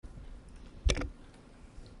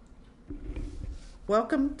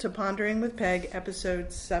Welcome to Pondering with Peg,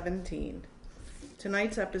 episode 17.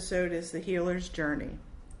 Tonight's episode is The Healer's Journey.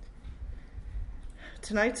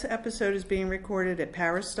 Tonight's episode is being recorded at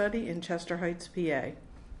Parastudy in Chester Heights, PA.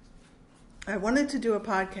 I wanted to do a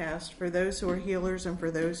podcast for those who are healers and for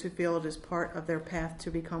those who feel it is part of their path to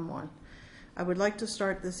become one. I would like to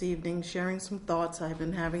start this evening sharing some thoughts I have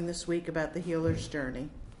been having this week about the healer's journey.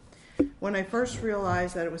 When I first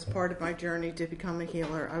realized that it was part of my journey to become a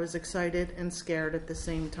healer, I was excited and scared at the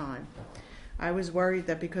same time. I was worried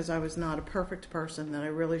that because I was not a perfect person that I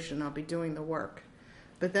really should not be doing the work.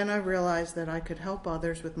 But then I realized that I could help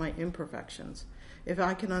others with my imperfections. If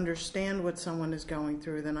I can understand what someone is going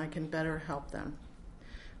through, then I can better help them.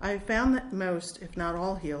 I have found that most, if not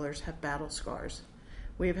all, healers have battle scars.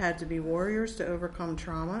 We have had to be warriors to overcome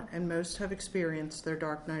trauma, and most have experienced their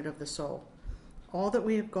dark night of the soul. All that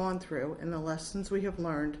we have gone through and the lessons we have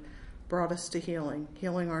learned brought us to healing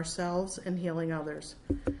ourselves and healing others.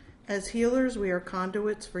 As healers, we are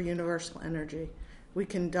conduits for universal energy. We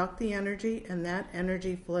conduct the energy, and that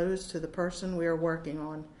energy flows to the person we are working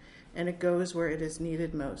on, and it goes where it is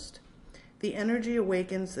needed most. The energy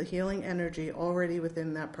awakens the healing energy already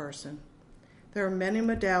within that person. There are many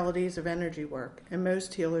modalities of energy work, and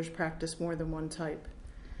most healers practice more than one type.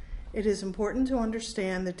 It is important to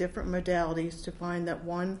understand the different modalities to find that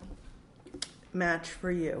one match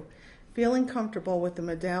for you. Feeling comfortable with the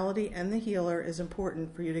modality and the healer is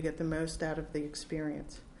important for you to get the most out of the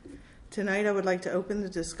experience. Tonight I would like to open the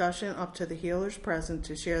discussion up to the healers present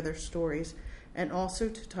to share their stories and also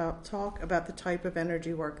to talk about the type of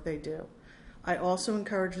energy work they do. I also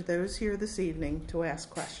encourage those here this evening to ask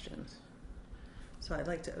questions. So I'd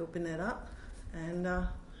like to open it up and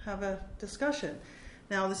have a discussion.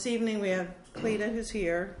 Now, this evening we have Cleta who's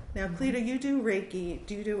here. Now, Cleta, you do Reiki.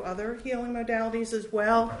 Do you do other healing modalities as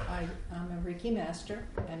well? I'm a Reiki master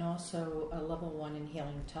and also a level 1 in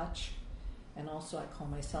healing touch. And also I call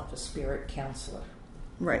myself a spirit counselor.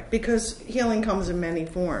 Right, because healing comes in many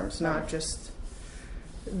forms, not just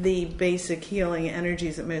the basic healing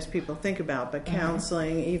energies that most people think about, but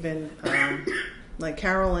counseling, even like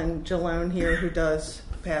Carolyn Jalone here who does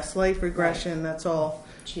past life regression, that's all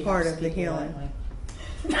part of the healing.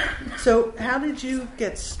 So how did you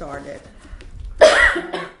get started?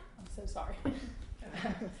 I'm so sorry.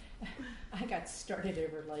 I got started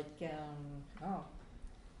over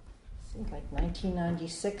seems like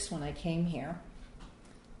 1996 when I came here.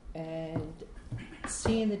 And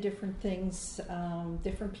seeing the different things,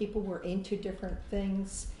 different people were into different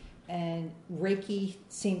things, and Reiki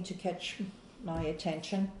seemed to catch my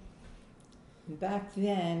attention. Back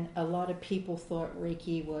then, a lot of people thought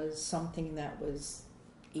Reiki was something that was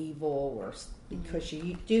evil, or because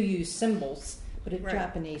you do use symbols, but it's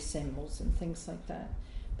Japanese symbols and things like that.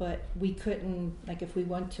 But we couldn't, like if we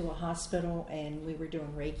went to a hospital and we were doing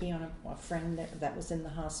Reiki on a friend that was in the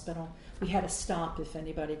hospital, we had to stop if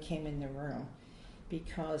anybody came in the room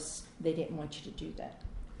because they didn't want you to do that.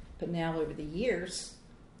 But now over the years,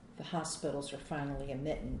 the hospitals are finally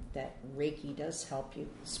admitting that Reiki does help you,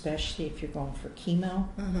 especially if you're going for chemo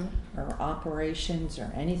or operations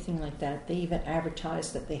or anything like that. They even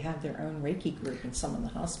advertise that they have their own Reiki group in some of the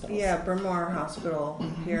hospitals. Yeah, Bryn Mawr Hospital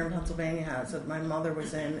here in Pennsylvania has it. My mother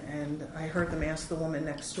was in, and I heard them ask the woman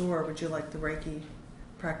next door, would you like the Reiki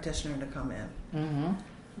practitioner to come in?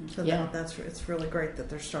 So it's really great that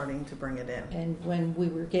they're starting to bring it in. And when we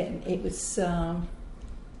were getting, it was...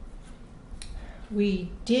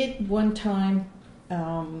 we did one time,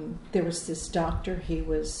 there was this doctor, he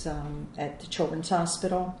was at the Children's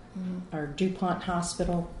Hospital, or DuPont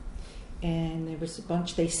Hospital, and there was a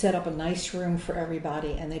bunch, they set up a nice room for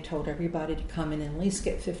everybody, and they told everybody to come in and at least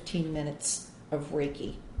get 15 minutes of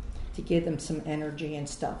Reiki to give them some energy and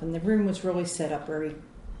stuff. And the room was really set up very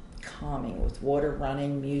calming with water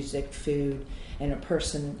running, music, food, and a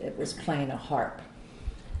person that was playing a harp.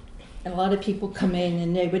 And a lot of people come in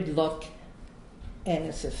and they would look, and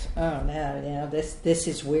it's just, oh no, this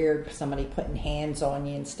is weird, somebody putting hands on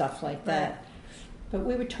you and stuff like that. But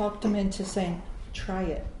we would talk them into saying, try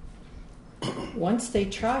it. Once they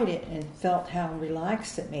tried it and felt how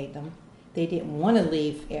relaxed it made them, they didn't want to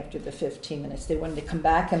leave after the 15 minutes. They wanted to come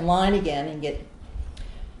back in line again and get...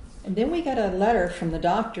 And then we got a letter from the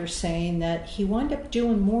doctor saying that he wound up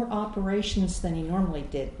doing more operations than he normally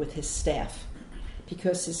did with his staff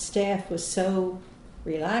because his staff was so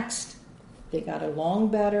relaxed. They got along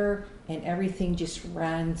better, and everything just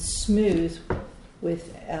ran smooth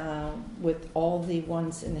with all the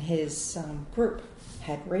ones in his group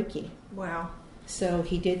had Reiki. Wow. So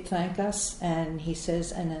he did thank us, and he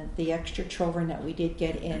says, and the extra children that we did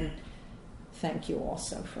get in, thank you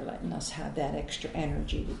also for letting us have that extra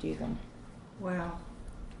energy to do them. Wow.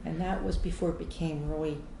 And that was before it became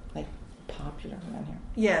really like popular around here.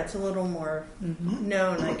 Yeah, it's a little more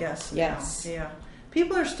known, I guess. Yes. Now. Yeah.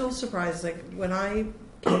 People are still surprised. Like when I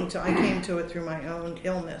came to it through my own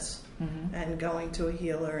illness and going to a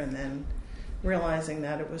healer and then realizing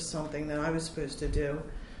that it was something that I was supposed to do.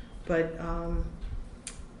 But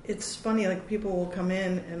it's funny, like people will come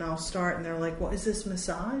in and I'll start and they're like, well, is this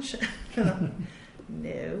massage? And I'm,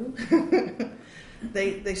 no.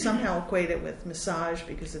 They somehow equate it with massage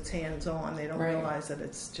because it's hands-on. They don't realize that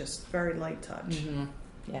it's just very light touch. Mm-hmm.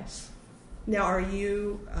 Yes. Now, are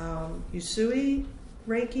you Usui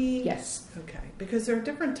Reiki? Yes. Okay, because there are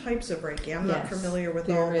different types of Reiki. I'm not familiar with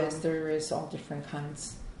all of them. There is all different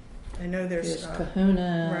kinds. I know there's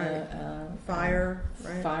Kahuna, fire,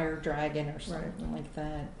 right? Fire Dragon, or something like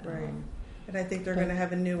that. Right. And I think they're going to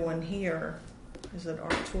have a new one here. Is it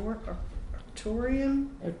Arcturian?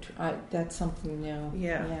 That's something new.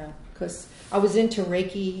 Yeah. Because I was into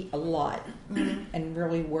Reiki a lot and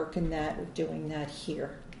really working doing that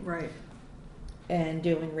here. Right. And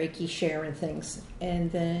doing Reiki share and things.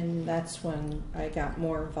 And then that's when I got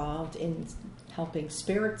more involved in helping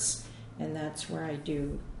spirits, and that's where I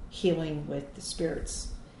do healing with the spirits.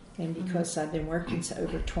 And because I've been working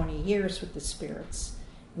over 20 years with the spirits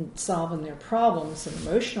and solving their problems and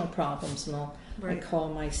emotional problems and all, I call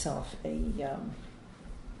myself a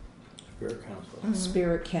spirit counselor.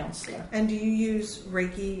 Spirit counselor. And do you use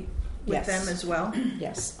Reiki with them as well?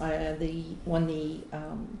 Yes. When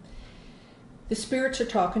the spirits are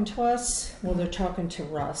talking to us, well, they're talking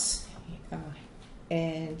to us.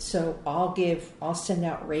 And so I'll send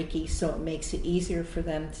out Reiki so it makes it easier for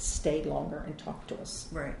them to stay longer and talk to us.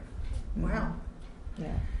 Right. Wow.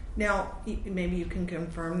 Yeah. Now, maybe you can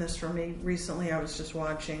confirm this for me. Recently, I was just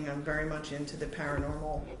watching. I'm very much into the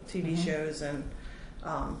paranormal TV shows and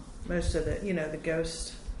most of the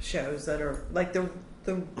ghost shows that are like the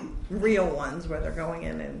real ones where they're going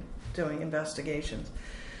in and doing investigations.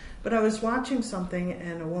 But I was watching something,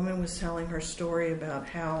 and a woman was telling her story about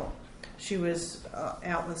how she was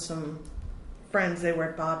out with some friends. They were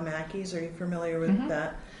at Bob Mackey's. Are you familiar with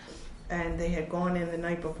that? And they had gone in the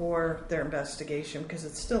night before their investigation because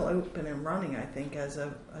it's still open and running, I think, as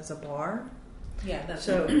a bar. Yeah, that's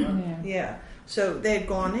so. Yeah. So they had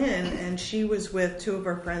gone in, and she was with two of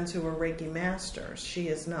her friends who were Reiki masters. She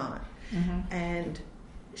is not. And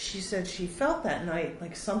she said she felt that night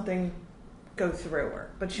like something go through her,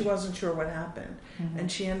 but she wasn't sure what happened.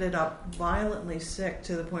 And she ended up violently sick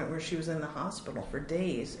to the point where she was in the hospital for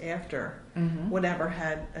days after whatever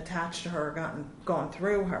had attached to her or gone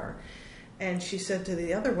through her. And she said to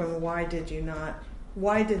the other women, why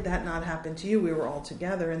did that not happen to you? We were all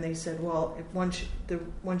together. And they said, well, once you're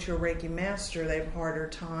a Reiki master, they have a harder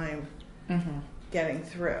time getting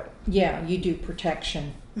through. Yeah, you do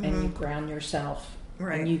protection and you ground yourself.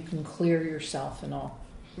 Right. And you can clear yourself and all.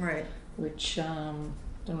 Right. Which the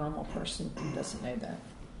normal person doesn't know that.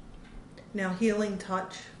 Now, healing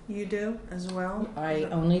touch you do as well? I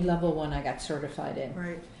only level 1 I got certified in.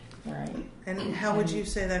 Right. Right. And how would you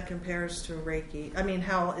say that compares to Reiki? I mean,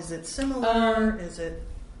 how is it similar? Is it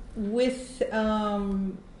with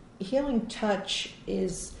healing touch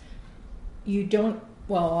is you don't.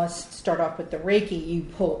 Well, let's start off with the Reiki. You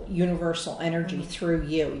pull universal energy through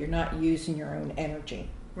you. You're not using your own energy.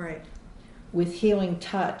 Right. With healing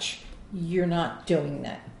touch, you're not doing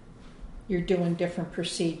that. You're doing different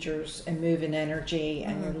procedures and moving energy,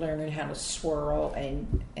 and you're learning how to swirl,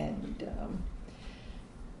 and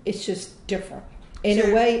it's just different. In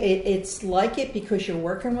a way, it's like it because you're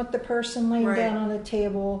working with the person laying down on the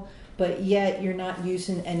table, but yet you're not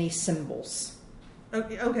using any symbols.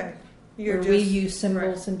 Okay. We use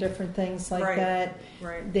symbols and different things like that.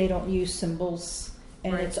 Right. They don't use symbols,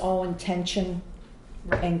 and it's all intention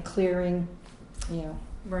and clearing.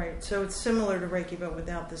 Right. So it's similar to Reiki, but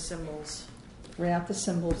without the symbols. Without the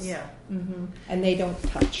symbols. Yeah. And they don't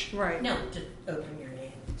touch. Right. No, just open your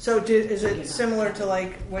name. So is it similar to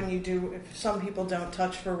like when you do, if some people don't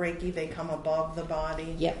touch for Reiki, they come above the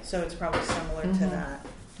body? Yeah. So it's probably similar to that.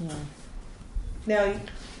 Yeah.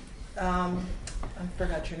 Now, I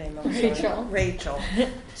forgot your name. Rachel. Rachel.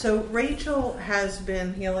 So Rachel has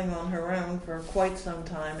been healing on her own for quite some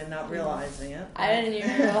time and not realizing it. I didn't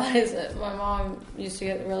even realize it. My mom used to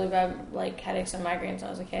get really bad headaches and migraines when I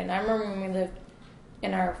was a kid. And I remember when we lived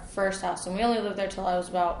in our first house, and we only lived there till I was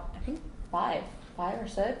about, I think, 5 or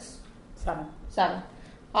 6? 7.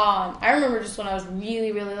 I remember just when I was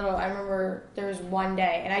really, really little, I remember there was one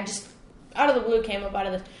day, and I just, out of the blue, came up out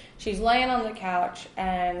of this. She's laying on the couch,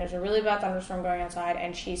 and there's a really bad thunderstorm going outside,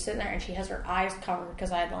 and she's sitting there, and she has her eyes covered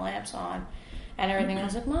because I had the lamps on and everything. I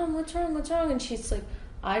was like, Mom, what's wrong? And she's like,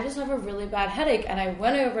 I just have a really bad headache. And I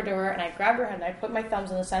went over to her and I grabbed her head and I put my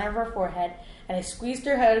thumbs in the center of her forehead and I squeezed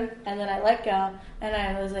her head and then I let go and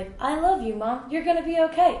I was like, I love you, Mom. You're going to be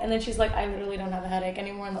okay. And then she's like, I literally don't have a headache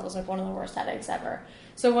anymore. And that was like one of the worst headaches ever.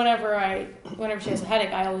 So whenever she has a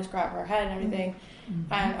headache, I always grab her head and everything.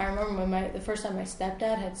 Mm-hmm. And I remember when the first time my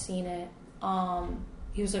stepdad had seen it,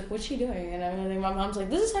 he was like, what's she doing? And everything. My mom's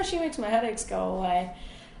like, this is how she makes my headaches go away.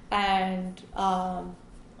 And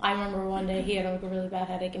I remember one day he had like a really bad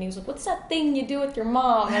headache and he was like, what's that thing you do with your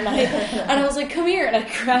mom? And I was like, come here. And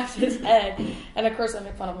I grabbed his head. And of course I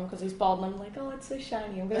make fun of him because he's bald. And I'm like, oh, it's so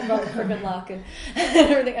shiny. I'm going to rub it for good luck and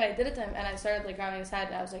everything. And I did it to him. And I started like grabbing his head.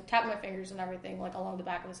 And I was like tapping my fingers and everything like along the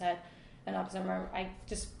back of his head. And because I remember, I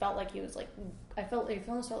just felt like he was like, I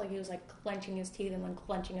almost felt like he was like clenching his teeth and then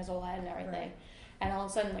clenching his whole head and everything. Right. And all of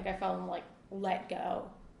a sudden, like I felt him like let go.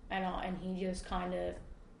 And he just kind of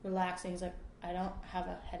relaxed. And he's like, I don't have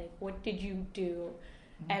a headache. What did you do?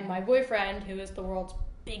 Mm-hmm. And my boyfriend, who is the world's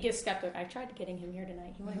biggest skeptic, I tried getting him here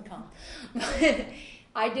tonight. He wouldn't come. But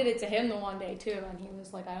I did it to him the one day too, and he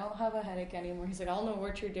was like, I don't have a headache anymore. He's like, I don't know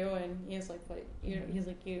what you're doing. He's like, but he's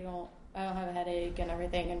like, I don't have a headache and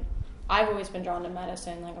everything. And I've always been drawn to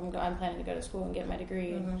medicine. Like I'm planning to go to school and get my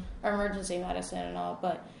degree in emergency medicine and all,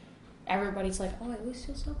 but everybody's like, oh, I always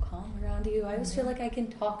feel so calm around you. I always feel like I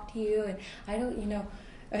can talk to you, and I don't,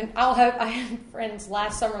 And I had friends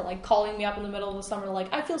last summer like calling me up in the middle of the summer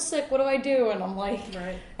like, I feel sick, what do I do? And I'm like,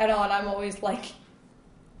 right. And I'm always like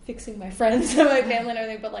fixing my friends and my family and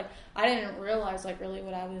everything, but like I didn't realize like really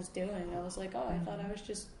what I was doing. I was like, oh, I thought I was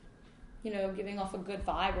just giving off a good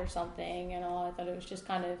vibe or something, and all. I thought it was just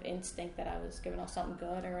kind of instinct that I was giving off something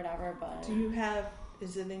good or whatever. But do you know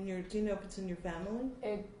if it's in your family?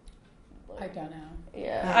 I don't know.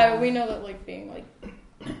 Yeah, we know that like being like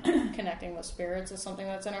connecting with spirits is something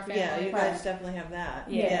that's in our family. Yeah, you guys definitely have that.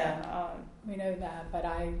 Yeah. We know that, but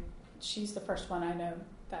she's the first one I know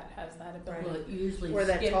that has that ability. Well, it usually Or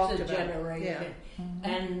skips a generation. generation. Yeah. Mm-hmm.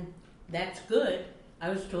 And that's good. I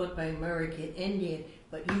was taught by American Indian,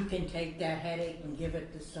 but you can take that headache and give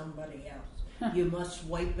it to somebody else. You must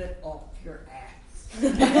wipe it off your ass.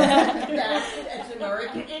 That's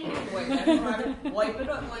American Indian way. That's right. Wipe it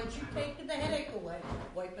off. Once you take the headache away,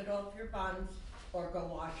 wipe it off your buns or go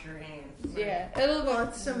wash your hands. Yeah. Well,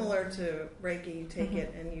 it's similar to Reiki. You take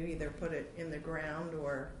it and you either put it in the ground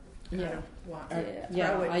or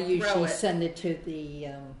I usually send it to the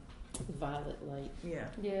violet light. Yeah.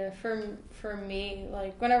 Yeah. For me,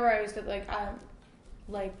 like whenever I was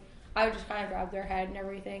I would just kind of grab their head and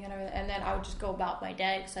everything, and then I would just go about my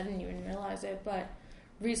day because I didn't even realize it. But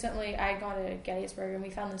recently, I got to Gettysburg and we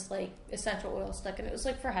found this like essential oil stick, and it was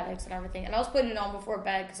like for headaches and everything. And I was putting it on before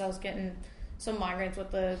bed because I was getting some migraines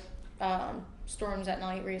with the storms at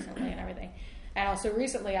night recently and everything. And also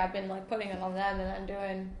recently, I've been like putting it on them,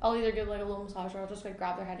 and I'll either give like a little massage or I'll just like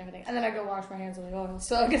grab their head and everything, and then I go wash my hands with the oil.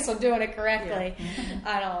 So I guess I'm doing it correctly. Yeah.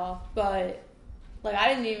 I don't know, but. Like, I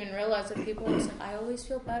didn't even realize that people were like, I always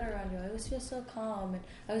feel better around you. I always feel so calm. And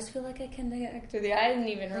I always feel like I can connect with you. I didn't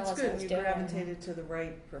even realize That's good. I was You doing gravitated to the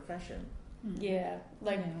right profession. Yeah.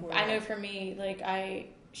 Like, I know for me,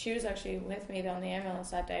 like, she was actually with me on the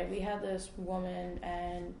ambulance that day. We had this woman,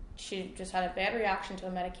 and she just had a bad reaction to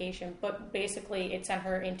a medication. But basically, it sent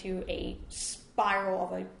her into a spiral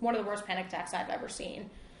of, like, one of the worst panic attacks I've ever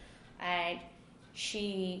seen. And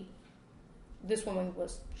this woman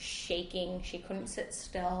was shaking. She couldn't sit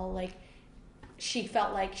still. Like, she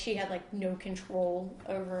felt like she had, like, no control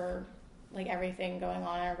over, like, everything going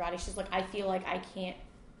on in her body. She's like, I feel like I can't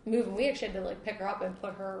move. And we actually had to, like, pick her up and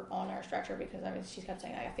put her on our stretcher because, she kept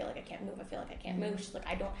saying, I feel like I can't move. I feel like I can't move. She's like,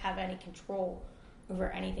 I don't have any control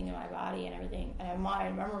over anything in my body and everything. And I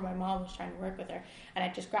remember my mom was trying to work with her. And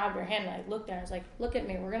I just grabbed her hand and I looked at her. I was like, look at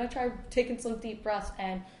me. We're going to try taking some deep breaths.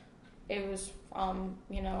 And it was from,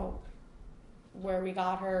 where we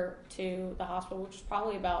got her to the hospital, which was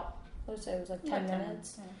probably about, it was like 10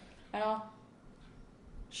 minutes. Yeah. And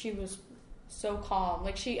she was so calm.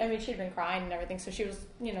 Like she'd been crying and everything, so she was,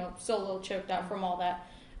 still a little choked up from all that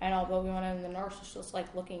and all. But we went in, and the nurse was just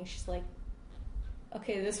like looking. She's like,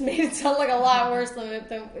 "Okay, this made it sound like a lot worse than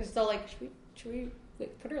it." So like, should we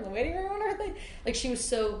like, put her in the waiting room and everything? Like she was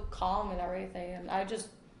so calm and everything, and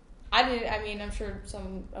I'm sure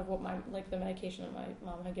some of what the medication that my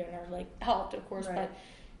mom had given her, like, helped, of course, right. But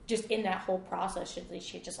just in that whole process,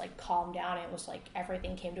 she just, like, calmed down. It was, like,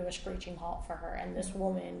 everything came to a screeching halt for her. And this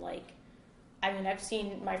woman, like, I've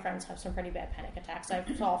seen my friends have some pretty bad panic attacks. I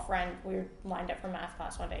saw a friend, we were lined up for math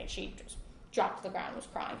class one day, and she just dropped to the ground and was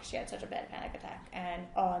crying because she had such a bad panic attack. And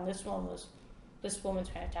this woman's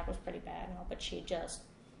panic attack was pretty bad and all, but she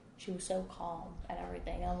was so calm and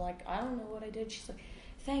everything. And I'm like, I don't know what I did. She's like,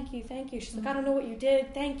 thank you. She's like, I don't know what you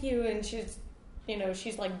did, thank you. And she's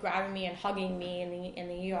like grabbing me and hugging me in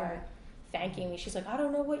the ER, thanking me. She's like, I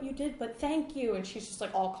don't know what you did, but thank you. And she's just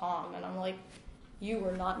like all calm, and I'm like, you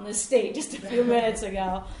were not in this state just a few minutes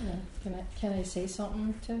ago. Yeah. Can I say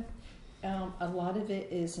something to? A lot of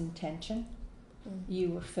it is intention. You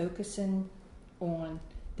were focusing on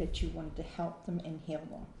that you wanted to help them and heal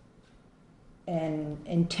them. And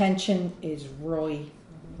intention is really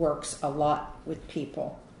works a lot with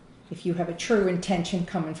people. If you have a true intention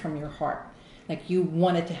coming from your heart, like you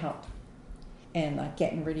wanted to help and like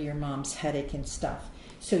getting rid of your mom's headache and stuff.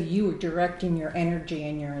 So you were directing your energy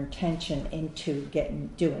and your intention into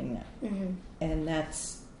doing that. Mm-hmm. And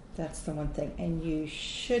that's the one thing. And you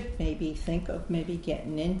should maybe think of maybe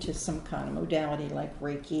getting into some kind of modality like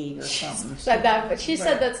Reiki or something. Said that, but she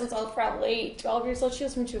said that since I was probably 12 years old. She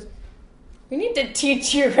was, we need to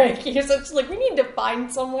teach you Reiki. So she's like, we need to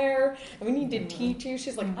find somewhere and we need to teach you.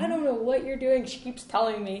 She's like, I don't know what you're doing. She keeps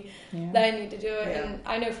telling me that I need to do it. Yeah. And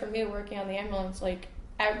I know for me, working on the ambulance, like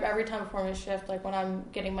every time before my shift, like when I'm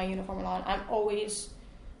getting my uniform on, I'm always,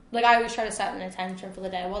 like I always try to set an intention for the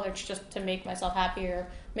day, whether it's just to make myself happy or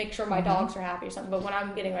make sure my dogs are happy or something. But when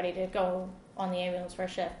I'm getting ready to go on the ambulance for a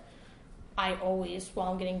shift, I always,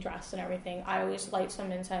 while I'm getting dressed and everything, I always light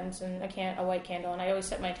some incense and a white candle, and I always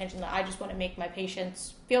set my intention that I just want to make my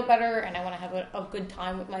patients feel better, and I want to have a good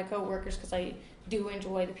time with my coworkers because I do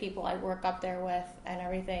enjoy the people I work up there with and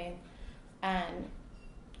everything. And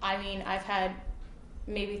I mean, I've had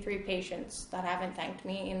maybe 3 patients that haven't thanked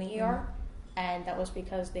me in the ER, and that was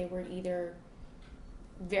because they were either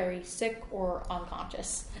very sick or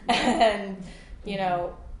unconscious. And you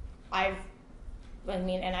know, I've been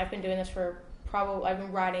doing this for I've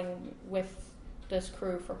been riding with this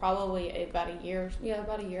crew for probably about a year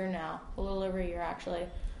now, a little over a year actually,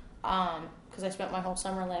 because I spent my whole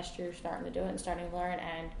summer last year starting to do it and starting to learn.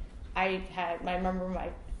 And I remember my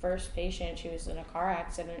first patient, she was in a car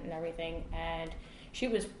accident and everything, and she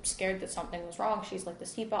was scared that something was wrong. She's like, the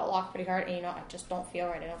seatbelt locked pretty hard, and I just don't feel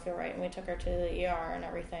right. And we took her to the ER and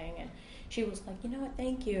everything, and she was like, you know what,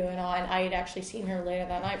 thank you. And I had actually seen her later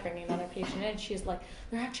that night bringing another patient in. She's like,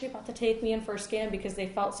 they're actually about to take me in for a scan because they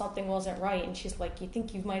felt something wasn't right. And she's like, you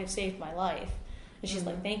think you might have saved my life? And she's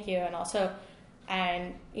like, thank you. And also,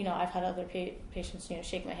 and I've had other patients,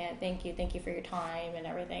 shake my hand, thank you for your time and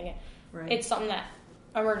everything. Right. It's something that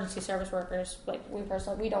emergency service workers, like we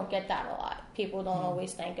personally, we don't get that a lot. People don't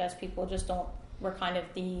always thank us. People just don't. We're kind of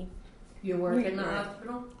the. You work in the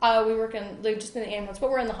hospital? We work just in the ambulance,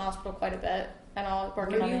 but we're in the hospital quite a bit, and I'll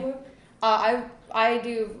work Where do you work? I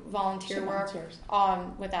do volunteer work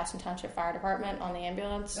with Aston Township Fire Department on the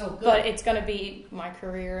ambulance. Oh, good. But it's going to be my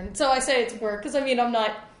career, and so I say it's work because I'm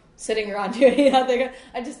not sitting around doing nothing.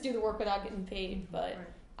 I just do the work without getting paid. But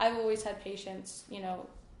I've always had patients,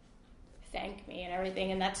 thank me and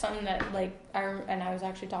everything, and that's something that I was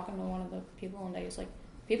actually talking to one of the people one day. He's like,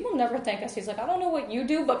 people never thank us. He's like, I don't know what you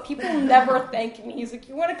do, but people never thank me. He's like,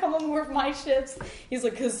 you want to come on more of my shifts? He's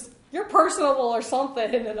like, because you're personable or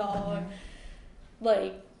something and all.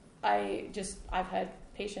 I've had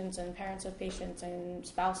patients and parents of patients and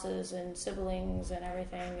spouses and siblings and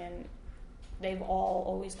everything, and they've all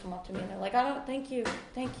always come up to me and they're like, thank you.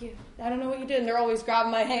 I don't know what you did. And they're always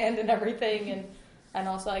grabbing my hand and everything. And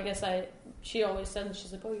also, I guess she always said, and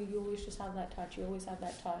she's like, oh, you always just have that touch. You always have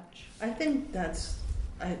that touch. I think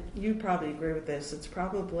you probably agree with this. It's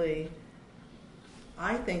probably,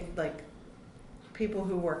 I think, like, people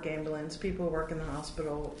who work ambulance, people who work in the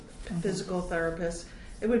hospital, physical therapists,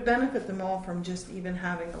 it would benefit them all from just even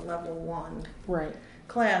having a level 1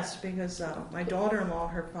 class, because my daughter-in-law,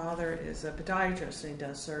 her father is a podiatrist and he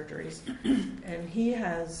does surgeries, and he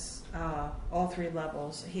has all 3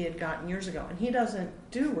 levels he had gotten years ago, and he doesn't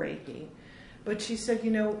do Reiki. But she said,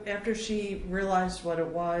 after she realized what it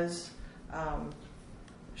was,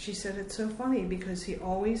 she said it's so funny because he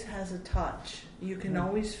always has a touch. You can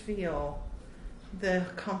always feel the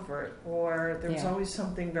comfort, or there was always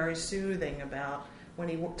something very soothing about when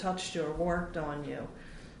he touched you or worked on you.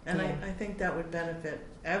 And I think that would benefit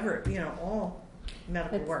all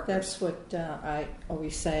medical workers. That's what I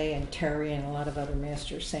always say, and Terry and a lot of other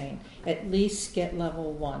masters saying, at least get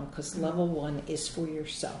level 1, because level 1 is for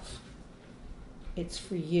yourself. It's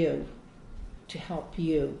for you, to help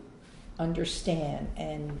you understand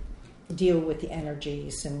and deal with the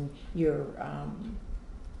energies and your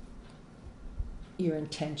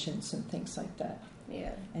intentions and things like that.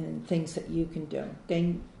 Yeah. And things that you can do.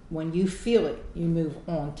 Then when you feel it, you move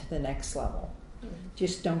on to the next level.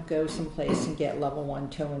 Just don't go someplace and get level 1,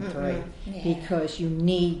 2, and 3 because you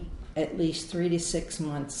need at least 3 to 6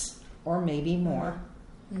 months or maybe more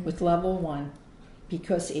with level 1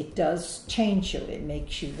 because it does change you. It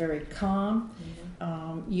makes you very calm.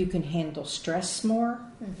 You can handle stress more,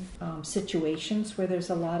 situations where there's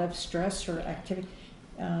a lot of stress or activity,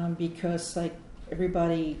 because like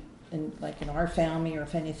everybody in our family, or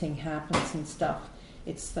if anything happens and stuff,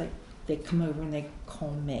 it's like they come over and they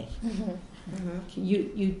call me.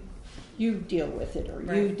 You deal with it,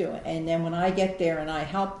 or you do it. And then when I get there and I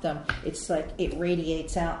help them, it's like it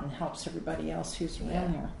radiates out and helps everybody else who's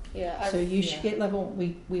around here. Yeah. So you should get level.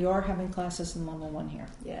 We are having classes in level 1 here.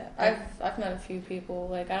 Yeah, I've met a few people.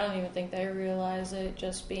 Like, I don't even think they realize it.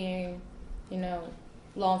 Just being,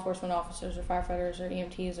 law enforcement officers or firefighters or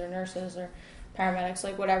EMTs or nurses or paramedics,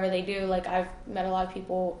 like whatever they do. Like, I've met a lot of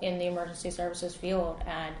people in the emergency services field,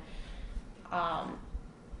 and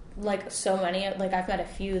like so many. Like, I've met a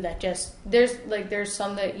few that just there's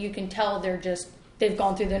some that you can tell they've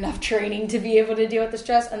gone through enough training to be able to deal with the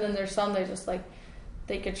stress, and then there's some that just like.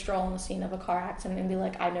 They could stroll on the scene of a car accident and be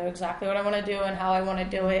like, I know exactly what I want to do and how I want to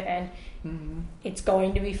do it, and it's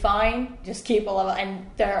going to be fine. Just keep a level. And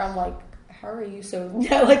there, I'm like, how are you so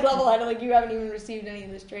level headed? Like, you haven't even received any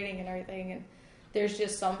of this training and everything. And there's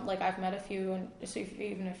just some, like, I've met a few, and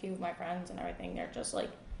even a few of my friends and everything. They're just like,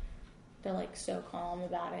 they're like so calm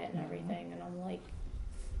about it and everything. And I'm like,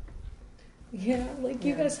 yeah, like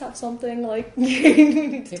you guys have something like.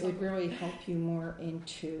 It would really help you more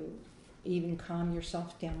into. Even calm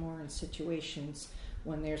yourself down more in situations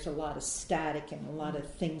when there's a lot of static and a lot of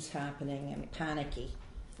things happening and panicky.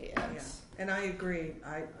 Yes. Yeah. And I agree.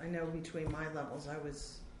 I know between my levels, I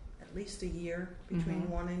was at least a year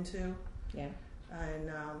between 1 and 2. Yeah.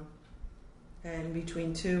 And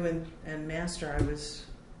between 2 and master, I was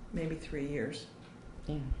maybe 3 years.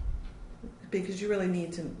 Yeah. Because you really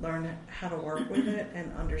need to learn how to work with it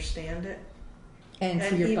and understand it. And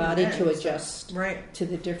for your body to adjust to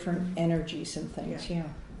the different energies and things,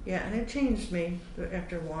 Yeah, and it changed me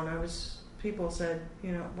after 1. People said,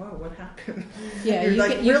 whoa, what happened? Yeah,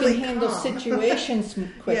 you really can handle calm. situations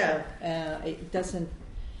quicker. It doesn't,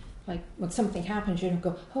 like when something happens, you don't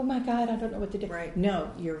go, oh my God, I don't know what to do. Right.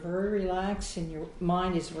 No, you're very relaxed and your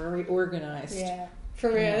mind is very organized. Yeah.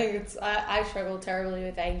 For me, I think I struggle terribly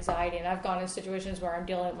with anxiety, and I've gone in situations where I'm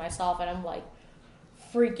dealing with myself and I'm like,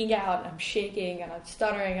 freaking out and I'm shaking and I'm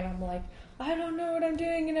stuttering and I'm like, I don't know what I'm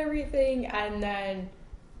doing and everything. And then,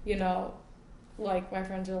 like my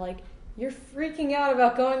friends are like, you're freaking out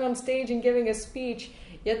about going on stage and giving a speech,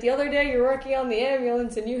 yet the other day you're working on the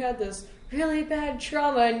ambulance and you had this really bad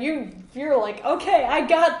trauma and you're like, okay, I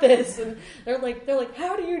got this. And they're like,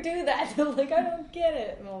 how do you do that? They're like, I don't get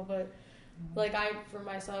it. No, but like for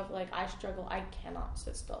myself, like I struggle. I cannot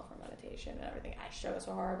sit still for meditation and everything. I struggle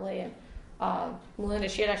so horribly. And Melinda,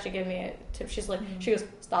 she had actually given me a tip. She's like, she goes,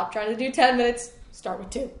 stop trying to do 10 minutes, start with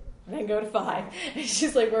 2, and then go to 5. And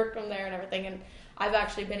she's like, work from there and everything. And I've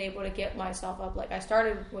actually been able to get myself up. Like, I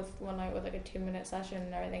started with one night with like a 2-minute session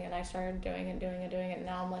and everything, and I started doing it. And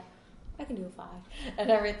now I'm like, I can do a 5 and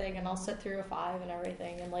everything, and I'll sit through a 5 and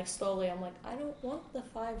everything. And like slowly, I'm like, I don't want the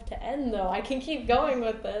 5 to end though. I can keep going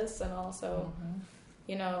with this, and also,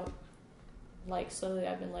 like slowly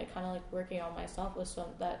I've been like kind of like working on myself with some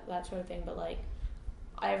that sort of thing. But like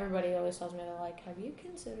everybody always tells me, they're like, have you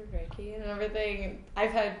considered Reiki and everything? And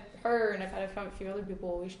I've had her and I've had a few other people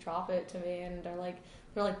always drop it to me, and they're like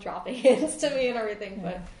dropping hints to me and everything.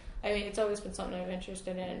 Yeah. But I mean, it's always been something I'm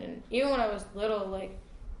interested in. And even when I was little, like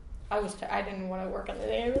I didn't want to work on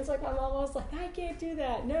the ambulance. Like my mom was like, I can't do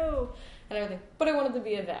that, no, and everything. But I wanted to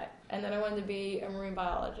be a vet, and then I wanted to be a marine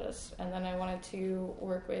biologist, and then I wanted to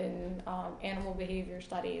work in animal behavior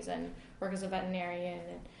studies and work as a veterinarian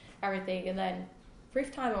and everything. And then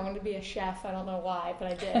brief time I wanted to be a chef. I don't know why, but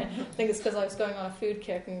I did. I think it's because I was going on a food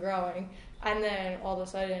kick and growing. And then all of a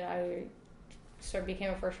sudden I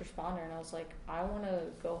became a first responder, and I was like, I want to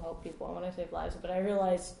go help people. I want to save lives. But I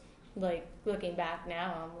realized, like, looking back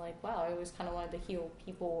now, I'm like, wow, I always kind of wanted to heal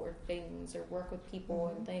people or things or work with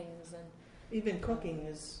people and things. And even cooking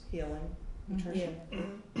is healing, nutrition.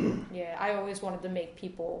 Yeah, I always wanted to make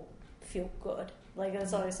people feel good. Like,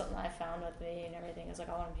 that's always something I found with me and everything. It's like,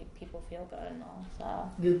 I want to make people feel good and all. So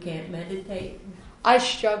you can't meditate? I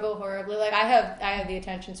struggle horribly. Like, I have the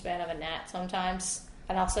attention span of a gnat sometimes,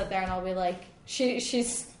 and I'll sit there and I'll be like, she'll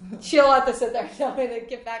have to sit there and tell me to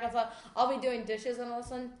get back on stuff. I'll be doing dishes, and all of a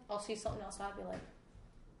sudden I'll see something else.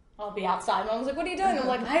 I'll be outside. Mom's like, what are you doing? I'm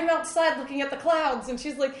like, I'm outside looking at the clouds. And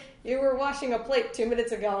she's like, you were washing a plate 2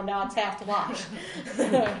 minutes ago, and now it's half to wash.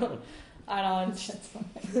 I don't.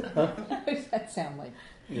 That sound like.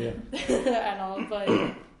 Yeah. I don't. But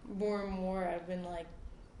more and more, I've been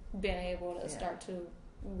been able to start to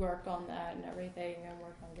work on that and everything, and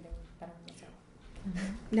work on getting better myself.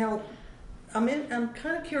 Now, I'm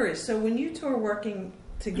kind of curious. So when you two are working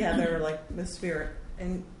together, like with Spirit,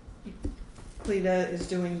 and Cleta is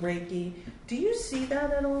doing Reiki, do you see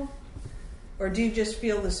that at all? Or do you just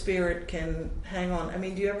feel the Spirit can hang on? I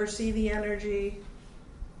mean, do you ever see the energy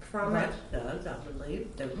from it? Does, I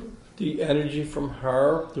believe. The energy from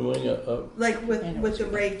her doing a Like with the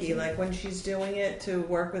Reiki, like when she's doing it to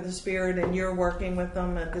work with the Spirit and you're working with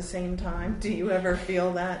them at the same time, do you ever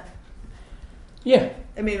feel that? yeah.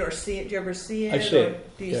 I mean, or see it? Do you ever see it? I see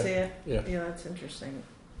it. Do you Yeah. see it? Yeah. Yeah, that's interesting.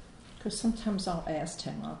 Because sometimes I'll ask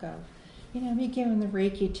him, I'll go, me giving the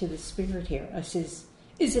Reiki to the Spirit here. I says,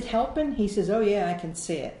 is it helping? He says, oh yeah, I can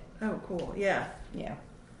see it. Oh, cool. Yeah. Yeah.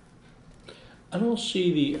 I don't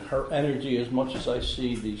see her energy as much as I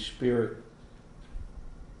see the Spirit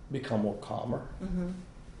become more calmer, Mm-hmm.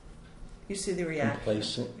 You see the reaction.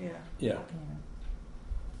 complacent. Yeah. Yeah.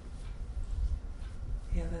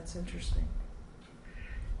 Yeah, that's interesting.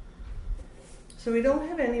 So we don't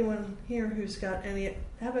have anyone here who's got any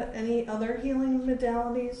other healing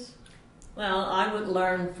modalities? Well, I would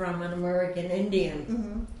learn from an American Indian.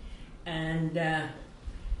 Mm-hmm. And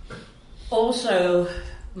also,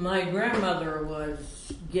 my grandmother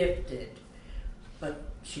was gifted, but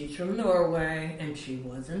she's from Norway and she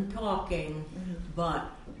wasn't talking, but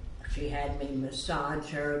she had me massage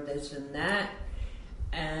her, this and that.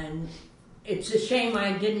 And it's a shame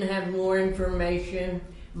I didn't have more information.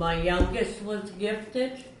 My youngest was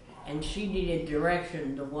gifted, and she needed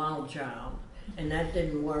direction, the wild child, and that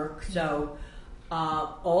didn't work. So,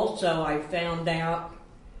 also I found out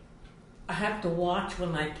I have to watch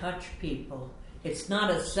when I touch people. It's not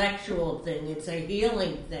a sexual thing, it's a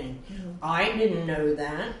healing thing. I didn't know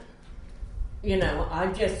that. It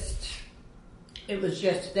was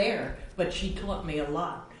just there. But she taught me a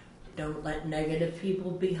lot. Don't let negative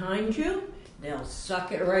people behind you. They'll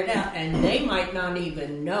suck it right out, and they might not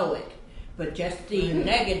even know it. But just the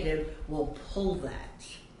negative will pull that.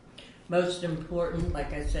 Most important,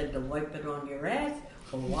 like I said, to wipe it on your ass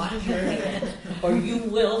or wash your hands, or you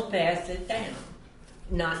will pass it down.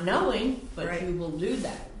 Not knowing, but Right. you will do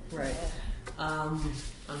that. Right. I'm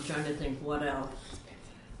trying to think what else.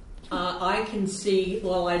 I can see,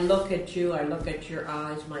 I look at you, I look at your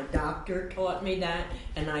eyes. My doctor taught me that,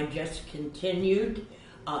 and I just continued.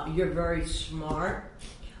 You're very smart.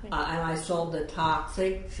 And I saw the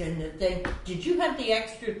toxics and the thing. Did you have the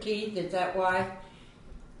extra teeth? Is that why?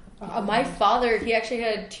 My father, he actually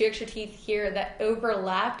had 2 extra teeth here that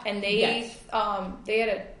overlapped, and they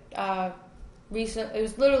had a recent. It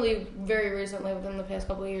was literally very recently, within the past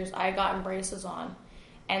couple of years. I gotten braces on,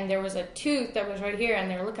 and there was a tooth that was right here, and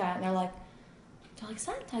they're looking at it, and they're like, "That's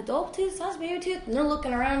a dog tooth, that's a baby tooth," and they're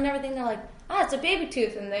looking around and everything. They're like, "It's a baby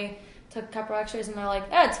tooth," and they took a couple X-rays, and they're like,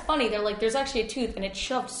 "It's funny." They're like, "There's actually a tooth, and it's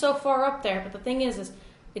shoved so far up there." But the thing is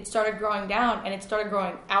it started growing down, and it started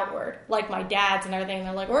growing outward, like my dad's and everything. And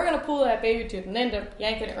they're like, "We're gonna pull that baby tooth," and then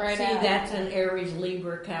yanking it right out. See, that's an Aries,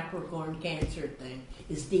 Libra, Capricorn, Cancer thing.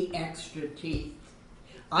 Is the extra teeth.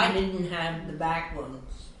 I didn't have the back ones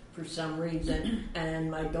for some reason,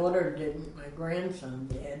 and my daughter didn't. My grandson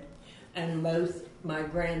did, and both my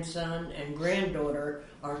grandson and granddaughter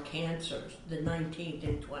are Cancers, the 19th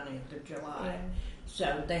and 20th of July. Yeah.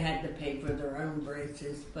 So they had to pay for their own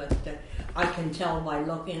braces, but I can tell by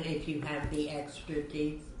looking if you have the extra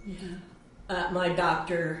teeth. Mm-hmm. My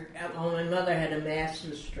doctor, my mother had a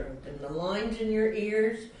massive stroke, and the lines in your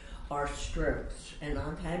ears are strokes, and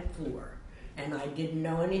I've had 4. And I didn't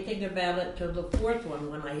know anything about it till the 4th one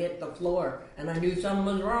when I hit the floor, and I knew something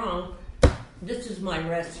was wrong. This is my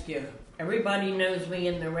rescue. Everybody knows me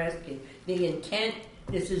in the rescue. The intent,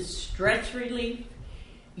 this is stress relief.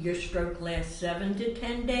 Your stroke lasts 7 to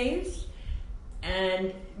 10 days,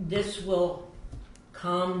 and this will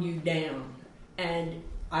calm you down. And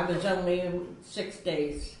I was only in 6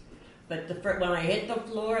 days, but when I hit the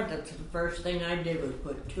floor, that's the first thing I did was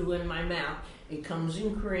put 2 in my mouth. It comes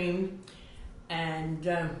in cream, and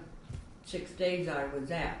 6 days I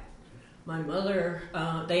was out. My mother,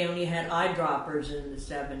 they only had eyedroppers in the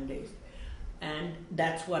 70s, and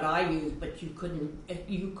that's what I used. But you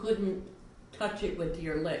couldn't touch it with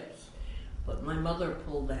your lips. But my mother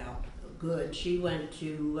pulled out good. She went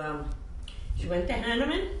to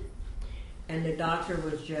Hanneman, and the doctor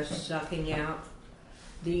was just sucking out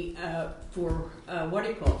the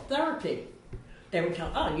therapy. They would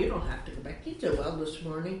tell, you don't have to go back. You did well this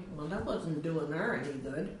morning. Well, that wasn't doing her any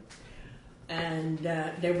good. And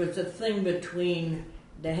there was a thing between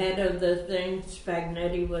the head of the thing,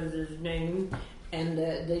 Spagnetti was his name, and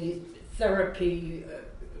the therapy,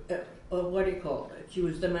 she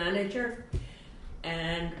was the manager.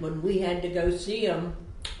 And when we had to go see him,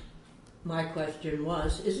 my question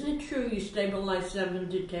was, isn't it true you stabilize 7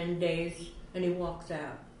 to 10 days? And he walks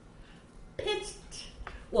out. Pissed.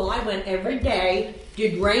 Well, I went every day,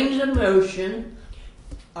 did range of motion.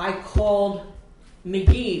 I called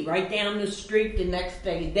McGee right down the street the next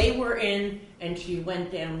day. They were in, and she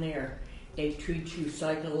went down there. They treat you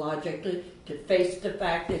psychologically to face the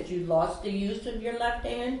fact that you lost the use of your left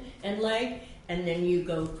hand and leg, and then you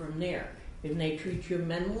go from there. If they treat you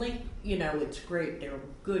mentally, it's great. They're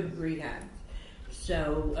good rehab.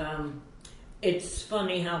 So it's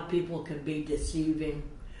funny how people can be deceiving.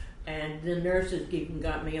 And the nurses even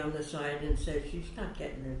got me on the side and said, she's not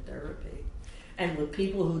getting her therapy. And with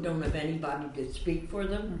people who don't have anybody to speak for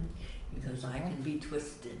them, because I can be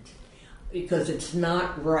twisted. Because it's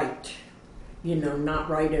not right. Not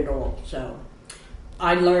right at all. So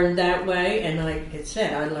I learned that way, and like I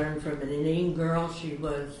said, I learned from an Indian girl. She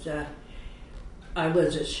was, I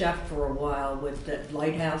was a chef for a while with the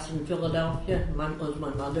Lighthouse in Philadelphia. It was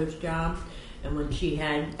my mother's job. And when she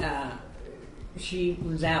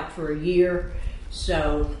was out for a year,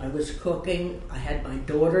 so I was cooking. I had my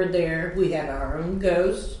daughter there. We had our own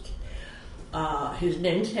ghost. His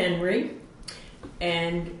name's Henry.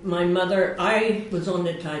 And my mother, I was on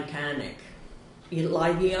the Titanic.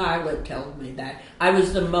 Eli Islet tells me that. I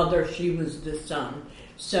was the mother, she was the son.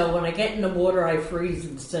 So when I get in the water, I freeze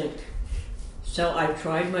and sink. So I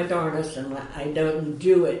tried my darndest, and I don't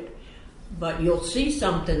do it. But you'll see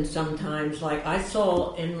something sometimes, like I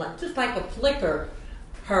saw in just like a flicker,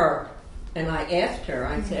 her. And I asked her,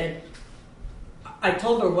 I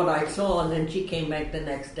told her what I saw, and then she came back the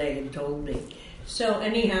next day and told me. So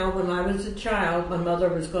anyhow, when I was a child, my mother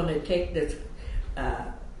was going to take this,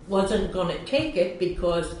 wasn't going to take it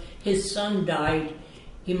because his son died.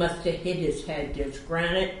 He must have hit his head. There's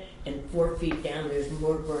granite, and 4 feet down there's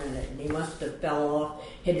more granite. And he must have fell off,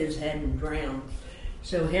 hit his head, and drowned.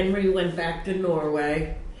 So Henry went back to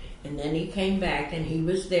Norway, and then he came back, and he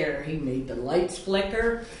was there. He made the lights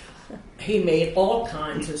flicker. He made all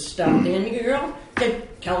kinds of stuff. And the girl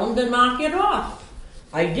said, tell him to knock it off.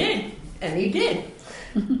 I did, and he did.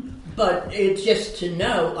 But it's just to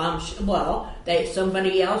know,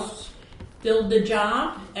 somebody else filled the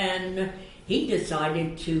job, and he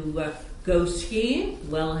decided to go skiing.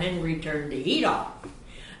 Well, Henry turned the heat off.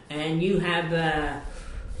 And you have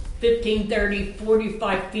 15, 30,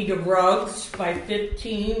 45 feet of rugs by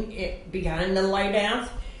 15 behind the lighthouse.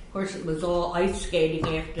 Of course, it was all ice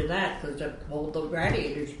skating after that because all the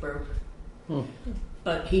radiators broke.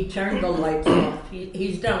 But he turned the lights off.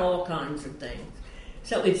 He's done all kinds of things.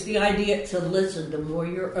 So it's the idea to listen. The more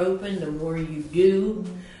you're open, the more you do.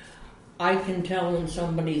 I can tell when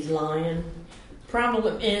somebody's lying.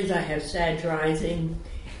 Problem is I have Sag rising,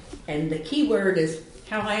 and the key word is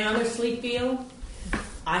how I honestly feel.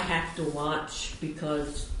 I have to watch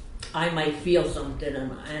because I might feel something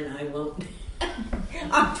and I won't.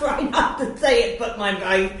 I'm trying not to say it, but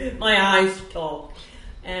my eyes talk.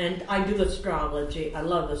 And I do astrology. I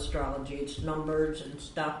love astrology. It's numbers and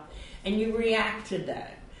stuff. And you react to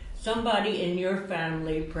that. Somebody in your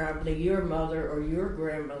family, probably your mother or your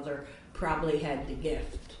grandmother, probably had the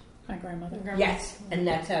gift. My grandmother. Yes, and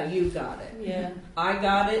that's how you got it. Yeah. I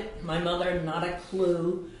got it. My mother, not a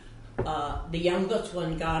clue. The youngest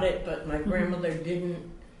one got it, but my grandmother didn't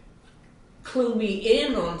clue me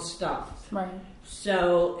in on stuff. Right.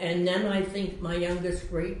 So, and then I think my youngest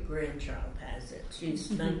great-grandchild has it. She's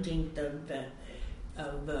 19th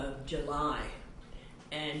of July.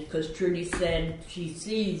 And because Trudy said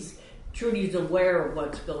Trudy's aware of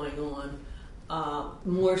what's going on,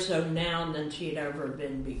 more so now than she'd ever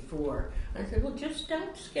been before. I said, well, just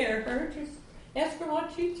don't scare her. Just ask her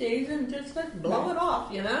what she sees and just blow it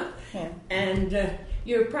off, Yeah. And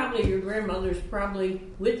your grandmother's probably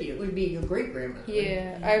with you. It would be your great-grandmother.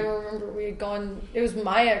 Yeah, I remember we had gone, it was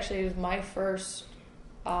my first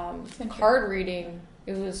card reading.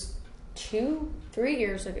 It was 2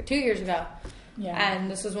 years ago. Yeah. And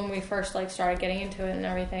this is when we first started getting into it and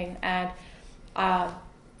everything. And I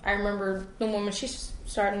remember the woman, she's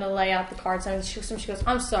starting to lay out the cards, and she goes,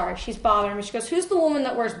 I'm sorry, she's bothering me. She goes, who's the woman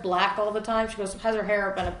that wears black all the time? She goes, has her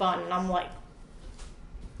hair up in a bun. And I'm like,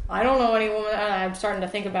 I don't know any woman. And I'm starting to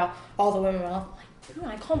think about all the women.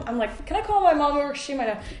 I'm like, can I call my mom over? She might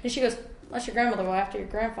know. And she goes, unless your grandmother, after your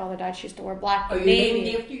grandfather died, she used to wear black. Are you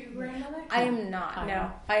named after your grandmother? I am not,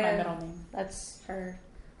 no. My middle name. That's her.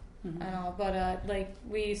 I don't know, but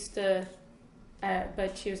we used to,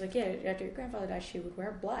 but she was like, yeah, after your grandfather died, she would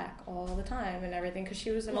wear black all the time and everything because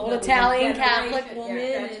she was an old Italian Catholic woman.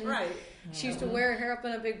 Yeah, that's and right. She used to wear her hair up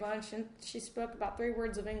in a big bunch, and she spoke about 3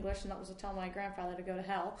 words of English, and that was to tell my grandfather to go to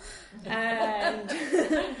hell. And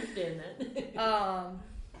I understand that.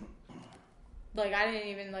 like I didn't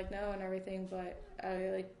even like know and everything, but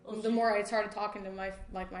Well, the more I started talking to my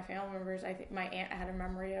family members, I think my aunt had a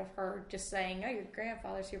memory of her just saying, "Oh, your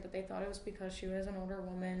grandfather's here," but they thought it was because she was an older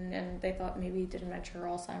woman, and they thought maybe dementia or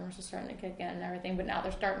Alzheimer's was starting to kick in and everything. But now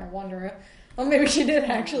they're starting to wonder, well, maybe she did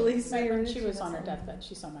actually see her. When she was on her deathbed,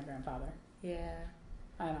 she saw my grandfather. Yeah,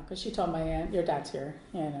 I don't know, because she told my aunt, "Your dad's here,"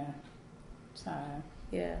 you know. So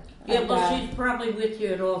yeah. Yeah, well, she's probably with you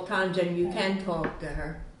at all times, and you can talk to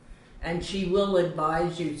her. And she will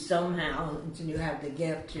advise you somehow, and you have the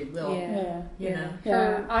gift, she will. Yeah. You know.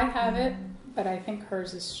 Yeah, I have it, but I think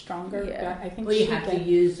hers is stronger. Yeah. But I think Well, you she have to can-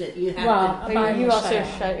 use it. You have Well, to. But you will also out.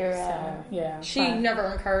 shut your So, yeah. She but- never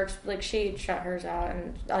encouraged, like she shut hers out,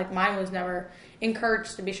 and like mine was never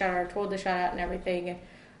encouraged to be shut out or told to shut out and everything. And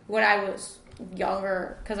when I was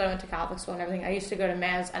younger, because I went to Catholic school and everything, I used to go to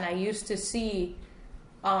mass, and I used to see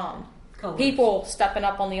Colors. people stepping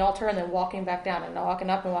up on the altar and then walking back down and walking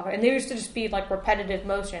up and walking, and there used to just be like repetitive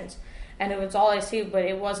motions, and it was all I see, but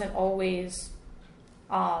it wasn't always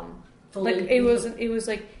Fully like it was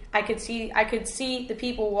like I could see the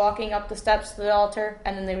people walking up the steps to the altar,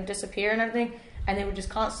 and then they would disappear and everything, and they would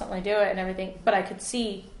just constantly do it and everything, but I could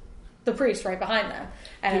see the priest right behind them.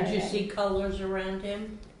 And Did you see colors around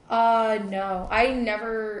him? no, I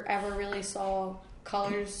never ever really saw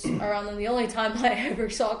colors around them. The only time I ever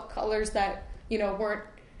saw colors that weren't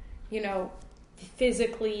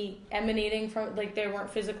physically emanating from, like they weren't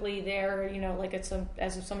physically there, like it's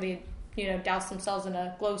as if somebody doused themselves in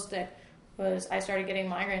a glow stick, was I started getting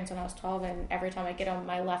migraines when I was 12, and every time I get them,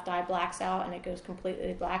 my left eye blacks out and it goes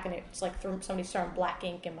completely black, and it's like somebody's throwing black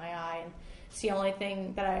ink in my eye, and it's the only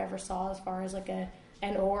thing that I ever saw as far as like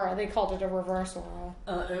an aura. They called it a reverse aura.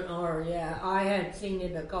 An aura, yeah. I had seen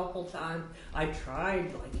it a couple times. I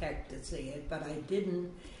tried like heck to see it, but I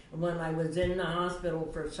didn't. When I was in the hospital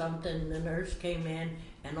for something, the nurse came in,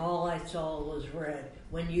 and all I saw was red.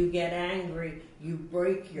 When you get angry, you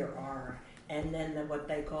break your aura, and then what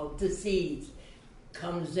they call disease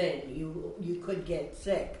comes in. You could get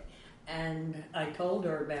sick. And I told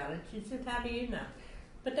her about it. She said, "How do you know?"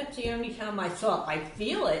 But that's the only time I saw it. I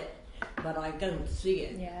feel it, but I don't see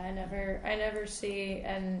it. Yeah, I never see,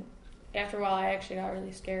 and after a while I actually got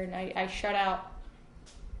really scared, and I shut out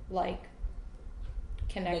like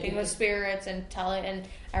connecting with spirits and telling and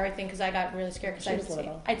everything, because I got really scared, because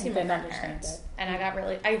I'd seen my grandparents, and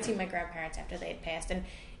I'd seen my grandparents after they had passed, and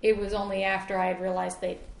it was only after I had realized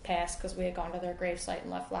they'd passed, because we had gone to their gravesite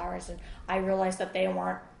and left flowers, and I realized that they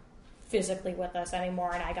weren't physically with us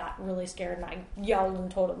anymore, and I got really scared, and I yelled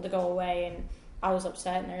and told them to go away, and I was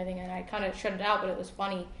upset and everything, and I kind of shut it out. But it was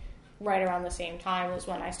funny, right around the same time was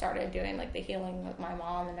when I started doing like the healing with my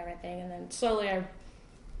mom and everything, and then slowly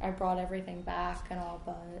I brought everything back and all.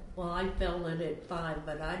 But Well, I felt it at 5,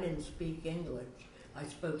 but I didn't speak English. I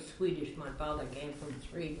spoke Swedish. My father came from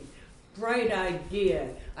Sweden. Bright idea.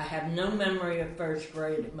 I have no memory of first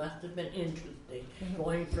grade. It must have been interesting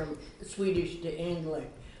going from Swedish to English.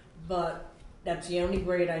 But that's the only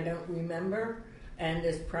grade I don't remember, and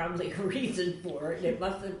there's probably a reason for it. It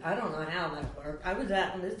must have, I don't know how that worked. I was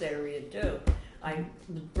out in this area too. I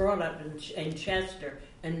was brought up in Chester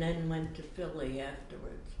and then went to Philly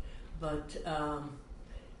afterwards. But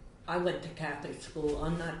I went to Catholic school.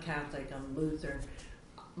 I'm not Catholic, I'm Lutheran.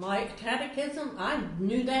 My catechism, I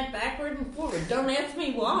knew that backward and forward. Don't ask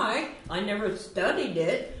me why. I never studied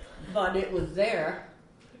it, but it was there.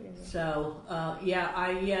 So, I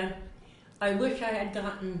wish I had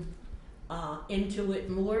gotten into it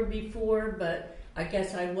more before, but I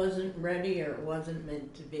guess I wasn't ready, or it wasn't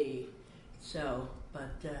meant to be. So, but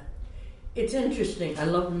it's interesting. I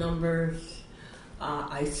love numbers.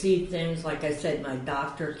 I see things, like I said, my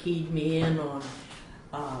doctor keyed me in on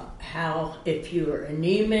how if you are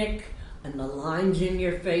anemic, and the lines in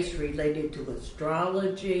your face related to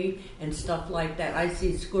astrology and stuff like that. I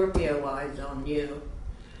see Scorpio eyes on you.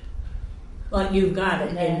 Well, you've got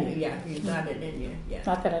it in you. Yeah, you've got it in you. Yeah.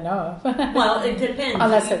 Not that I know of. Well, it depends.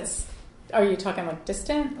 Unless it's, are you talking like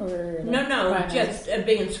distant or? No, Right. just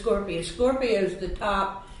being Scorpio. Scorpio's the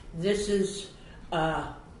top. This is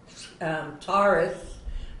Taurus,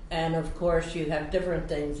 and of course you have different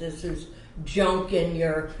things. This is junk in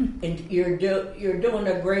your, you're doing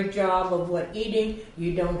a great job of eating.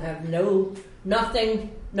 You don't have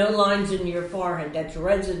nothing, no lines in your forehead. That's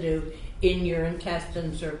residue in your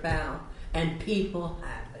intestines or bowel. And people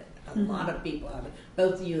have it. A lot of people have it.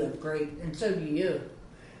 Both of you have great, and so do you.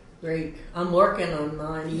 Great. I'm working on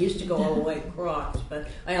mine. It used to go all the way across, but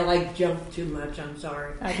I like junk too much. I'm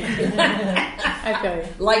sorry. I feel you.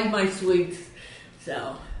 Like my sweets.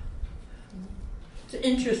 So it's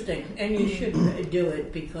interesting, and you should do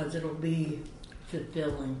it because it'll be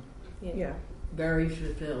fulfilling. Yeah. Very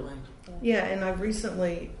fulfilling. Yeah, and I've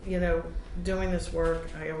recently, doing this work,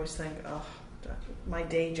 I always think, oh, my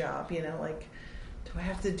day job, like, do I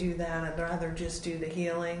have to do that? I'd rather just do the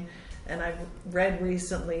healing. And I've read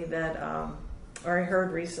recently that, or I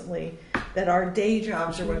heard recently that our day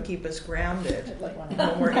jobs are what keep us grounded.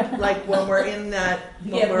 When we're in that,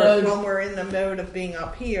 when we're in the mode of being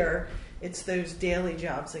up here, it's those daily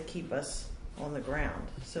jobs that keep us on the ground.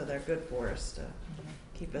 So they're good for us to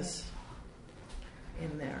keep us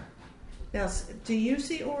in there. Now, do you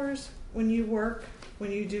see auras when you work,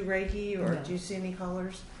 when you do Reiki, or do you see any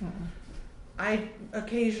colors? Mm-mm. I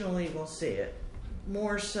occasionally will see it.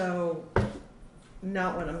 More so,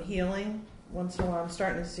 not when I'm healing. Once in a while, I'm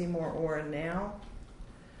starting to see more aura now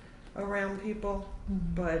around people.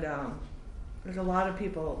 Mm-hmm. But there's a lot of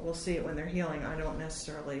people will see it when they're healing. I don't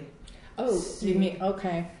necessarily. Oh, you mean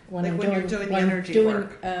okay? When you're doing the energy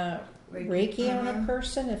work. Reiki on a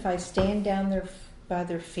person, if I stand down there by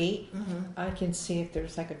their feet, I can see if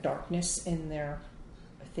there's like a darkness in their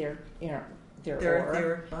aura.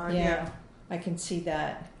 Yeah, I can see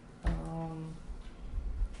that.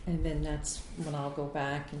 And then that's when I'll go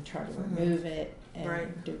back and try to remove it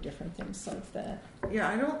and do different things like that. Yeah,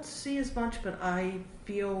 I don't see as much, but I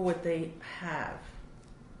feel what they have.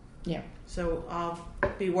 Yeah. So I'll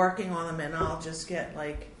be working on them, and I'll just get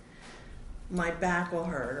like my back will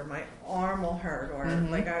hurt or my arm will hurt, or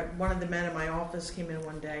one of the men in my office came in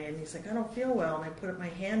one day and he's like, I don't feel well, and I put my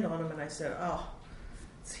hand on him and I said, oh,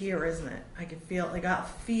 it's here, isn't it? I can feel, like I'll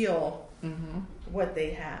feel what they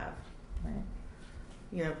have. Right.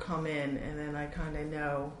 Come in, and then I kind of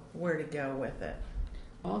know where to go with it.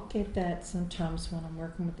 I'll get that sometimes when I'm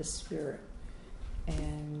working with the spirit,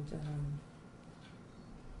 and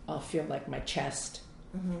I'll feel like my chest,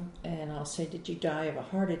 and I'll say, "Did you die of a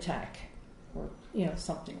heart attack?" or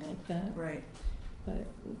something like that. Right. But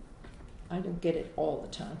I don't get it all the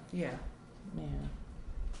time. Yeah. Yeah.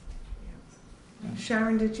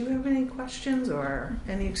 Sharon, did you have any questions or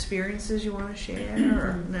any experiences you want to share,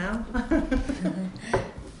 or no?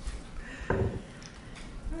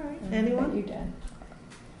 All right. Anyone? You, Dan?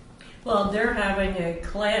 Well, they're having a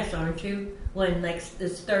class, aren't you? When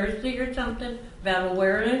this Thursday or something about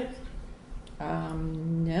awareness.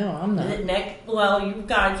 No, I'm not. Is it next? Well, you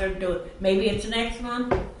guys are doing. Maybe it's next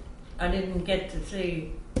month. I didn't get to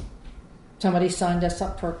see. Somebody signed us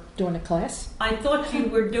up for doing a class? I thought you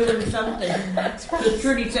were doing something. Because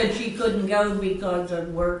Trudy said she couldn't go because of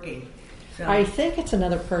working. So. I think it's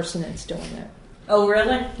another person that's doing it. Oh,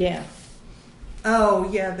 really? Yeah. Oh,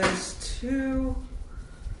 yeah. There's 2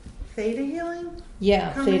 theta healing.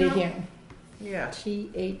 Yeah, theta up? healing. Yeah.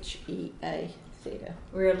 THEA theta.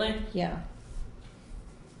 Really? Yeah.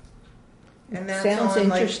 And that sounds on,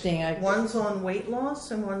 interesting. One's on weight loss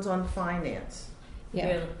and one's on finance. Yeah.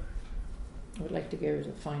 Really? I would like to go to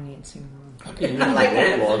the financing one. Okay, I like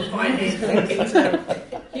that.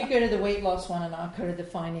 You go to the weight loss one, and I'll go to the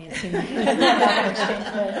financing one.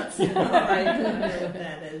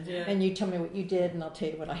 And you tell me what you did, and I'll tell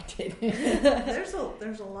you what I did. There's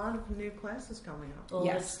a lot of new classes coming up. Oh,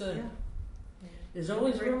 Yes. that's good. Yeah. There's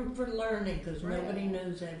always room for learning because nobody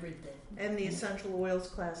knows everything. And the essential oils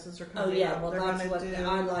classes are coming Oh yeah, up. well They're that's gonna what do,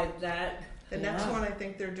 I like that. the next one, I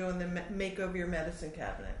think they're doing the make over your medicine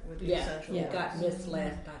cabinet with the Yeah, essential you oils. got this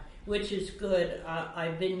last time, which is good.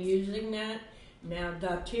 I've been using that. Now,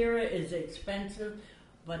 doTERRA is expensive,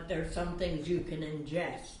 but there's some things you can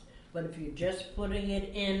ingest. But if you're just putting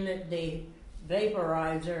it in the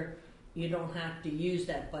vaporizer, you don't have to use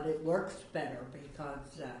that. But it works better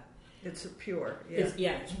because it's pure.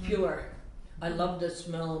 Yeah. It's pure. I love the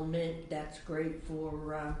smell of mint. That's great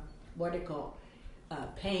for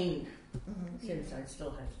pain. Since I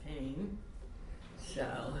still have pain,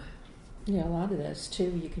 so Yeah, a lot of those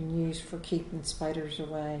too you can use for keeping spiders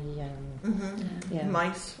away. Yeah.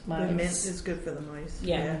 Mice. The Mice. mint is good for the mice.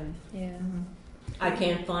 Yeah. Yeah. I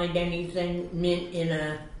can't find anything mint in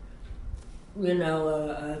a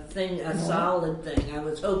solid thing. I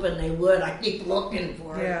was hoping they would. I keep looking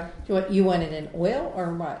for it. Yeah. You want it in oil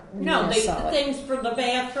or what? No, the solid? things for the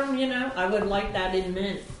bathroom. I would like that in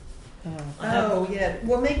mint. Oh, yeah.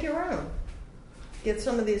 Well, make your own. Get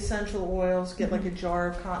some of the essential oils. Get like a jar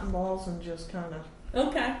of cotton balls and just kind of.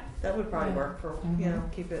 Okay, That would probably work for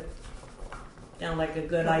keep it. sound like a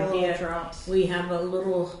good Couple idea. little drops. We have a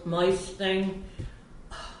little mice thing.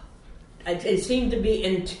 It seemed to be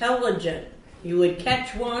intelligent. You would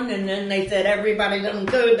catch one, and then they said everybody don't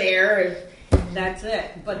go there. That's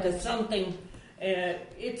it. But there's something.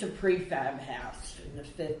 It's a prefab house in the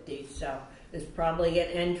 50s, so there's probably an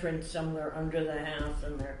entrance somewhere under the house,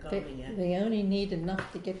 and they're coming in. They only need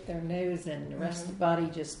enough to get their nose in. The rest of the body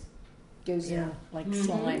just goes Yeah. in like Mhm.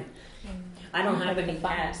 slime. I don't have They any can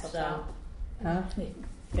button cats, themselves so Huh?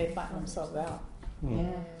 They button themselves out.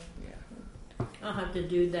 Yeah. I'll have to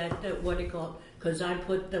do that. What do you call it? Because I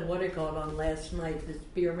put the what do you call it on last night. The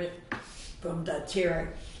spearmint from the cherry.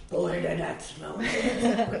 Boy, did that smell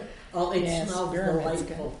good. Oh, it Yeah, smells spearmint's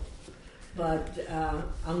delightful. But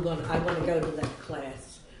I want to go to that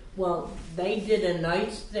class. Well, they did a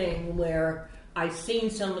nice thing where I seen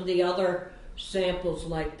some of the other samples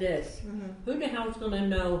like this. Mm-hmm. Who the hell's going to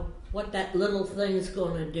know what that little thing's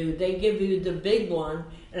going to do? They give you the big one,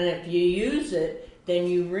 and if you use it, then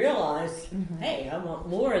you realize, hey, I want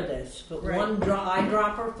more of this. But Right. one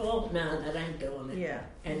eyedropper full, no, that ain't doing it. Yeah.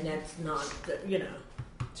 And that's not,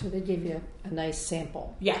 So they give you a nice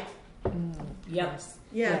sample. Yeah. Mm, Yep. nice.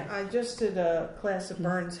 Yeah, I just did a class at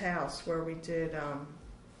Burns House where we did,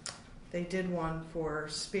 they did one for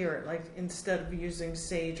spirit. Like instead of using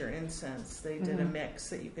sage or incense, they did a Mhm. mix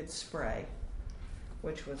that you could spray,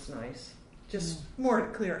 which was nice. Just more to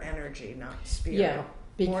clear energy, not spirit. Yeah,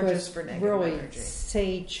 More because just for negative really, energy.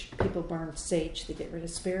 sage, people burn sage to get rid of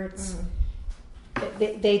spirits.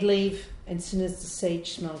 Mhm. They leave, and as soon as the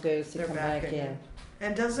sage smell goes, they They're come back back in. in.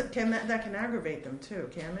 And that can aggravate them too,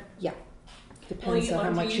 can it? Yeah, depends on how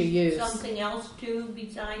much you use use. something else too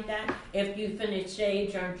beside that? If you finish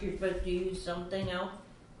sage, aren't you supposed to use something else?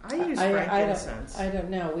 I use I frankincense. don't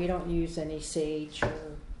know. We don't use any sage or.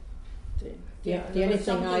 The there only was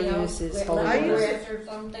thing I something use else, is like holy I use water. grass or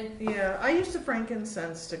something. Yeah, I use the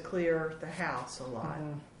frankincense to clear the house a lot.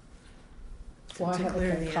 Mhm. To- Well, I to have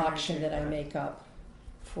clear a the concoction energy, that I but- make up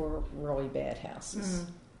for really bad houses. Mhm.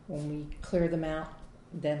 When we clear them out,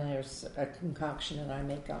 then there's a concoction that I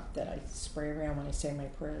make up that I spray around when I say my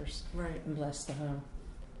prayers Right. and bless the home.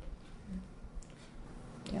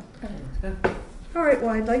 Yeah. All right,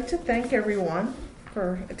 well, I'd like to thank everyone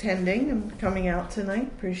for attending and coming out tonight.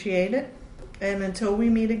 Appreciate it. And until we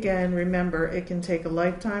meet again, remember, it can take a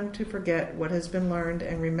lifetime to forget what has been learned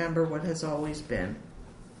and remember what has always been.